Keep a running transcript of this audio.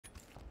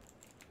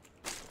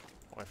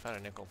25 a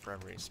nickel for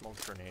every smoke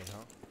grenade, huh?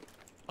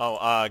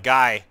 Oh,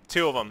 guy.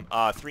 2 of them.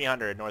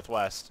 300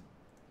 northwest.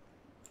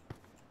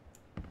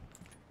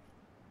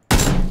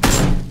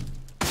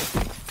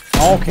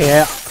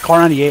 Okay,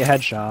 car 98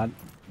 headshot.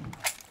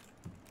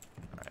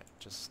 Alright,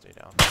 just stay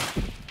down.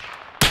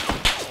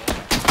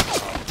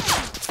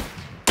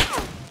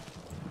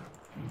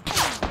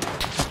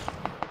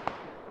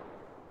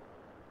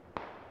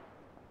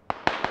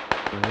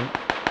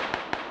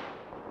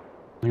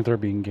 I think they're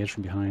being engaged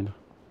from behind.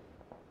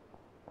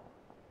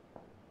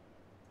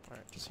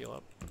 Alright, just heal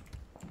up.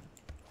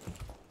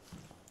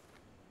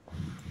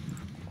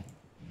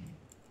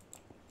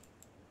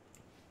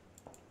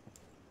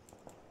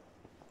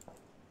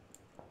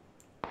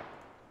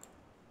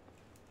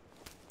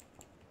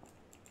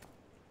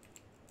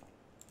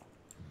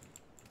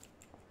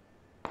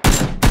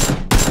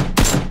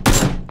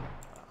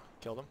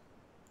 Killed him.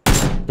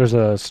 There's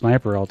a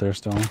sniper out there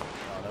still.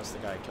 Oh, that's the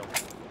guy I killed.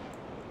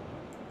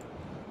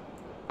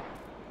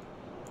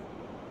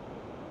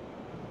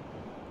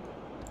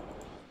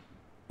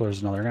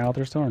 There's another guy out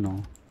there still or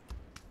no?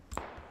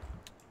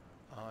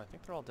 I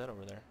think they're all dead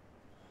over there.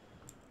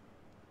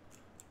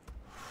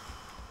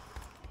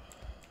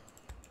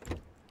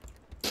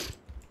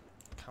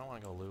 Kinda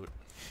wanna go loot.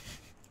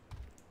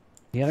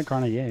 He had a car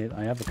 98.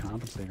 I have the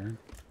compensator.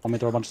 Want me to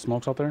throw a bunch of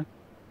smokes out there?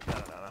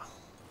 No.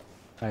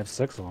 I have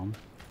 6 of them.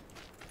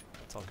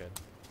 It's all good.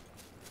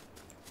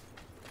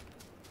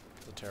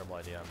 It's a terrible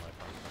idea on my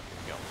part. Here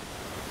we go.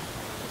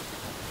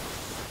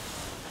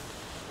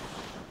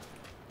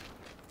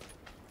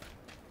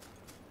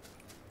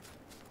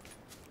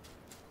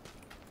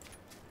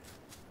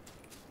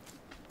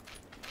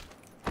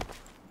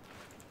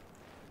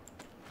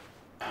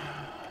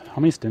 How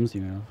many stims do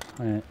you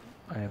have?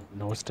 I have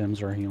no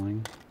stims or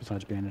healing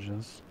besides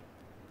bandages.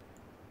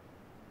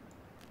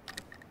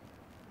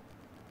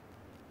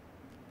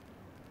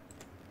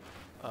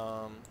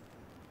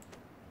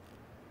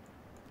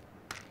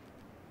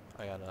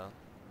 I got a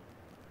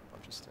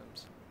bunch of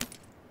stims.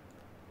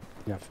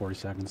 You got 40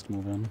 seconds to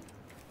move in.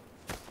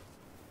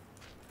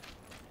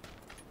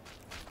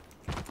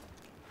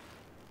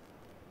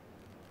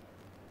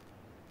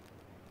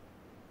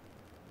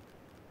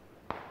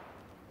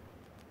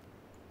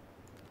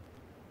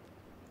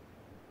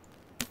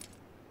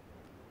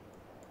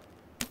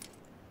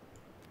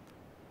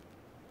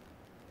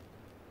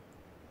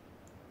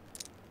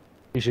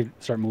 You should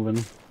start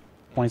moving.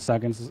 20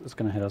 seconds is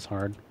going to hit us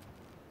hard.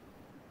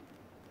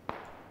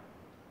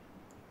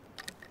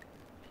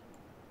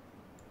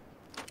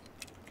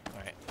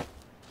 Alright.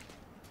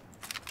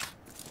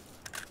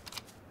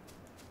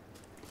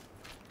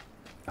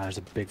 There's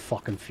a big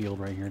fucking field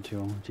right here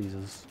too.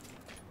 Jesus.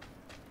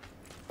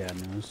 Bad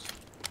news.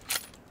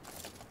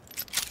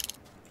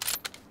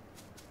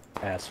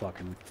 That's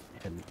fucking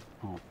hidden.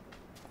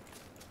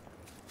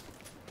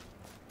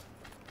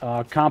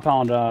 Oh.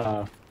 Compound,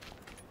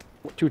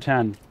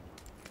 210.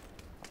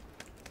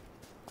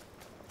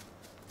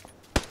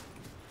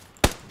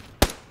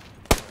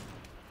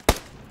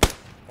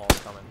 Ball's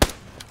coming.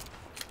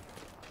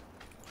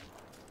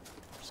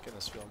 Just getting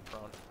this feeling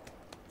prone.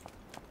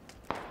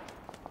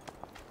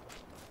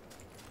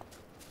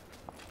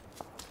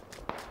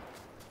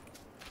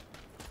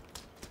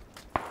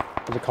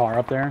 There's a car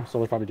up there, so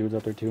there's probably dudes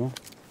up there too.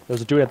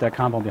 There's a dude at that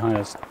compound behind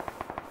us.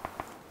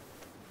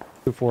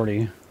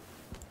 240.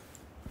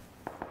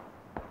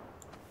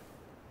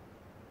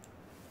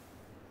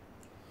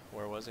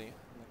 Where was he in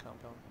the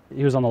compound?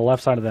 He was on the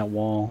left side of that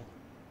wall.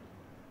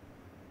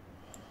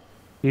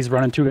 He's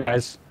running 2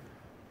 guys.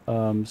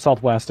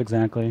 Southwest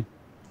exactly.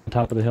 On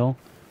top of the hill.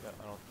 Yeah,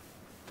 I don't...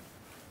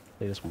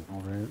 They just went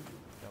over it.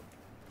 Yep.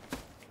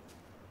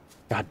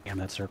 God damn,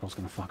 that circle's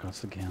gonna fuck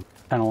us again.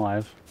 10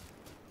 alive.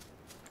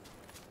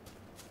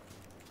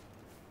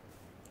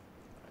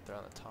 Right there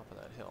on the top of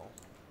that hill.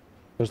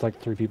 There's like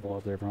 3 people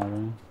up there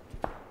probably.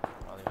 Oh,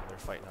 yeah, they're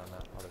fighting on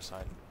that other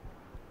side.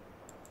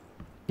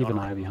 Keep an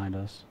eye behind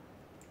us.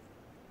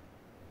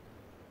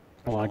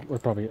 Well, we're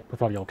probably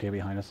okay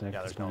behind us. Yeah,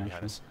 there's no one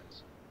behind us.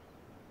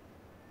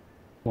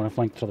 Want to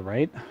flank to the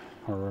right,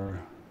 or?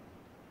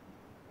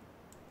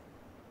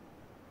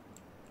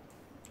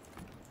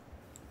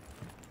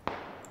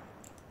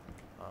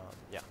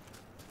 Yeah.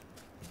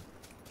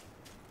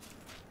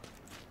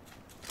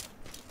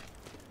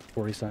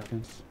 40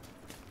 seconds.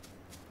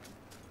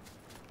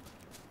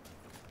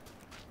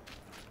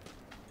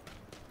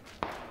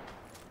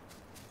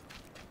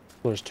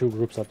 There's 2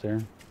 groups up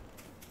there.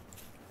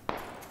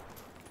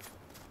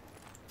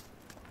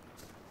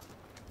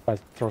 I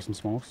throw some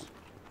smokes.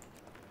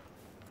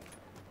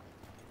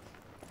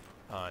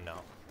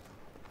 No.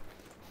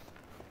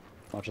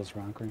 Watch this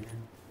rock right here.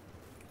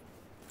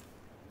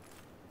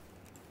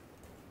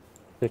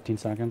 15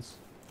 seconds.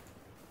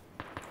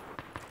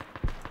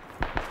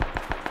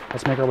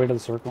 Let's make our way to the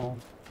circle.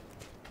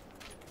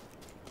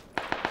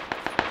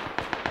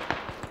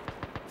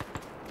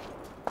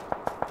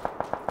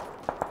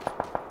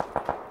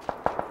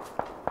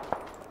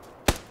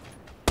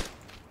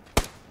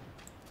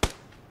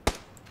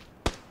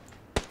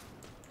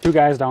 Two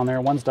guys down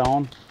there. One's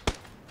down.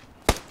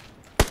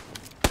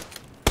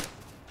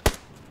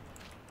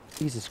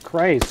 Jesus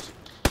Christ.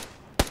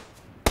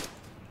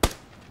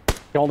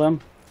 Killed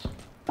him.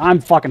 I'm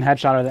fucking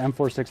headshot of the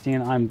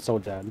M416. I'm so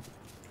dead.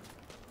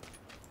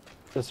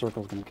 This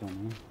circle's gonna kill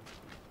me.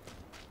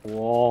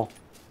 Whoa.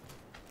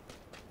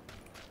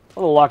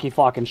 What a lucky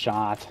fucking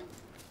shot.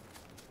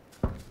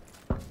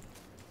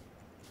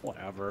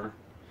 Whatever.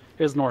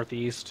 It's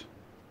northeast.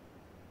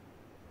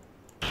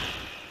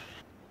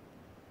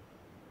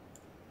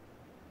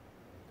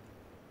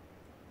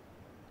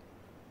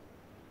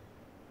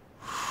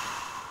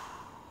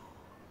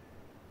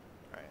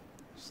 Alright,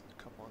 just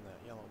a couple in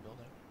that yellow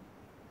building.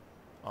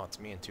 Oh, it's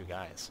me and two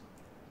guys.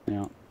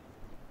 Yeah.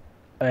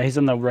 He's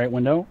in the right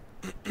window.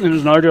 And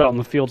there's another dude out in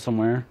the field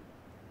somewhere.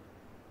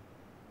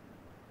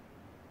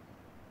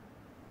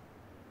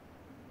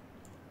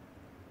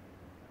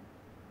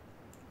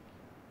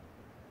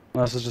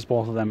 Well, this is just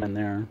both of them in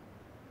there. Do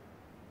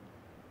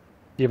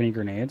you have any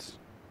grenades?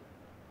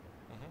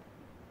 Mm-hmm.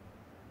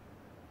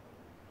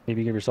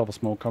 Maybe give yourself a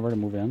smoke cover to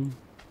move in.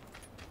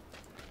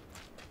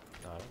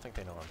 No, I don't think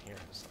they know I'm here.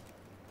 So.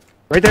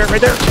 Right there,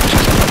 right there!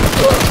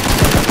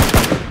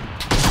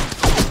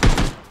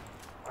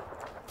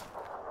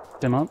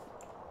 Dim up.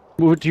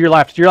 Move to your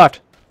left, to your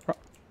left.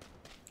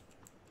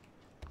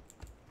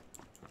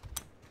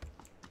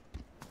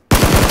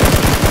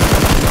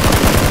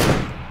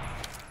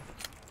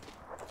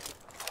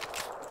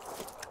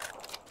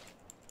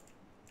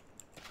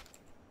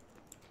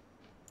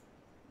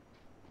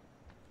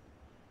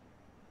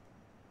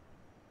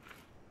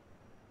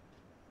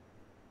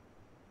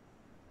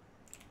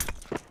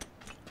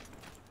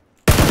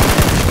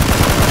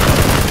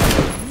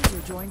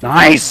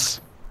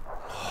 Nice!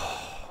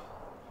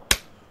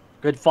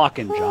 Good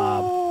fucking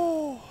job.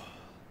 Woo,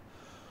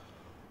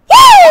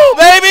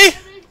 baby!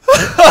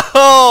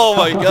 Oh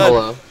my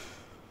god.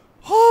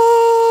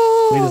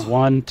 Lead is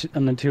 1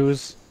 and then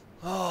 2s.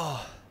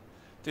 Oh,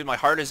 dude, my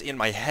heart is in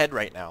my head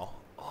right now.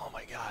 Oh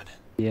my god.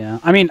 Yeah,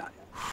 I mean,